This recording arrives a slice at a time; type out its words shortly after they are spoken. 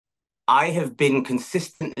I have been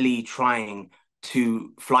consistently trying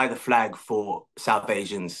to fly the flag for South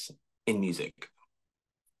Asians in music.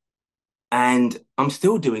 And I'm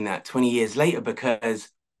still doing that 20 years later because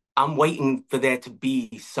I'm waiting for there to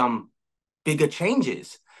be some bigger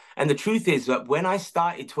changes. And the truth is that when I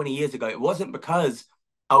started 20 years ago, it wasn't because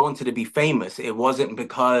I wanted to be famous. It wasn't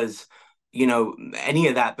because, any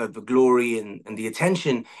of that, the glory and the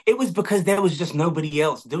attention. It was because there was just nobody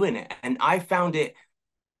else doing it. And I found it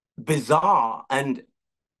bizarre and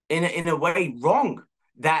in a way wrong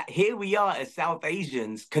that here we are as South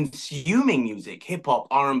Asians consuming music, hip hop,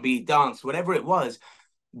 R&B, dance, whatever it was,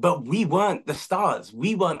 but we weren't the stars.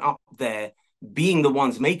 We weren't up there being the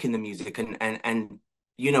ones making the music and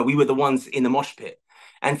we were the ones in the mosh pit.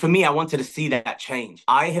 And for me, I wanted to see that change.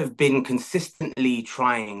 I have been consistently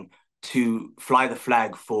trying to fly the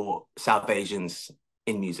flag for South Asians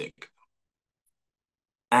in music.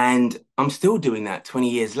 And I'm still doing that 20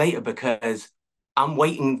 years later because I'm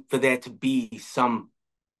waiting for there to be some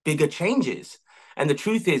bigger changes. And the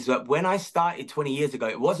truth is that when I started 20 years ago,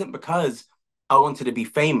 it wasn't because I wanted to be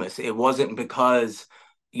famous. It wasn't because,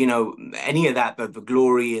 any of that, the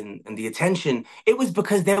glory and the attention. It was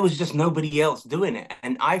because there was just nobody else doing it.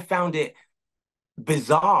 And I found it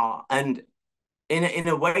bizarre and in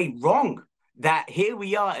a way wrong that here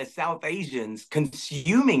we are as South Asians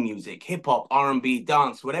consuming music, hip hop, R&B,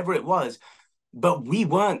 dance, whatever it was, but we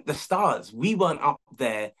weren't the stars. We weren't up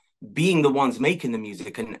there being the ones making the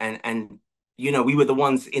music and we were the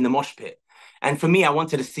ones in the mosh pit. And for me, I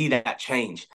wanted to see that change.